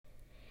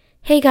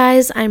Hey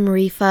guys, I'm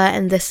Rifa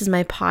and this is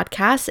my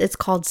podcast. It's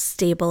called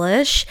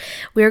Stable-ish.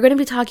 We are going to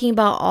be talking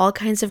about all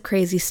kinds of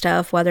crazy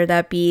stuff, whether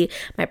that be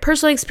my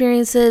personal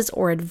experiences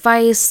or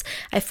advice.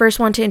 I first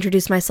want to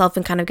introduce myself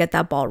and kind of get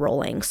that ball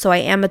rolling. So I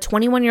am a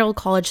 21-year-old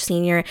college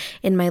senior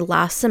in my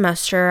last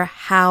semester.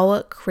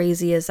 How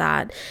crazy is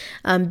that?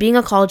 Being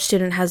a college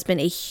student has been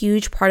a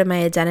huge part of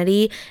my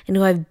identity and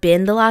who I've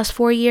been the last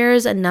 4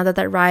 years. And now that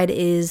that ride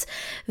is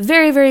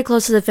very, very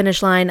close to the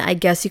finish line, I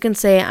guess you can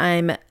say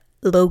I'm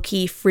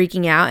low-key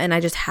freaking out and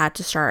I just had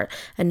to start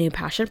a new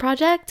passion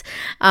project.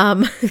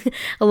 A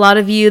lot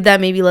of you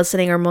that may be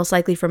listening are most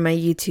likely from my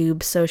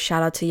YouTube, so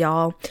shout out to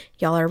y'all.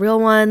 Y'all are real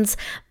ones.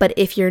 But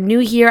if you're new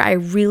here, I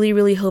really,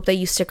 really hope that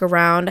you stick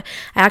around.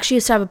 I actually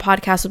used to have a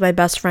podcast with my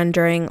best friend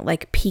during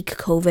like peak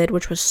COVID,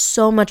 which was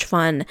so much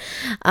fun.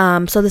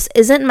 So this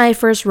isn't my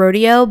first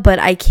rodeo, but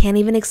I can't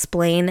even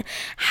explain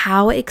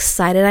how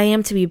excited I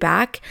am to be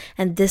back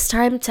and this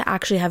time to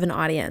actually have an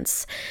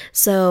audience.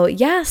 So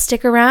yeah,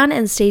 stick around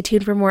and stay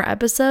tuned for more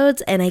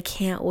episodes, and I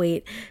can't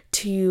wait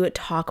to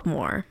talk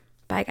more.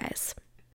 Bye guys.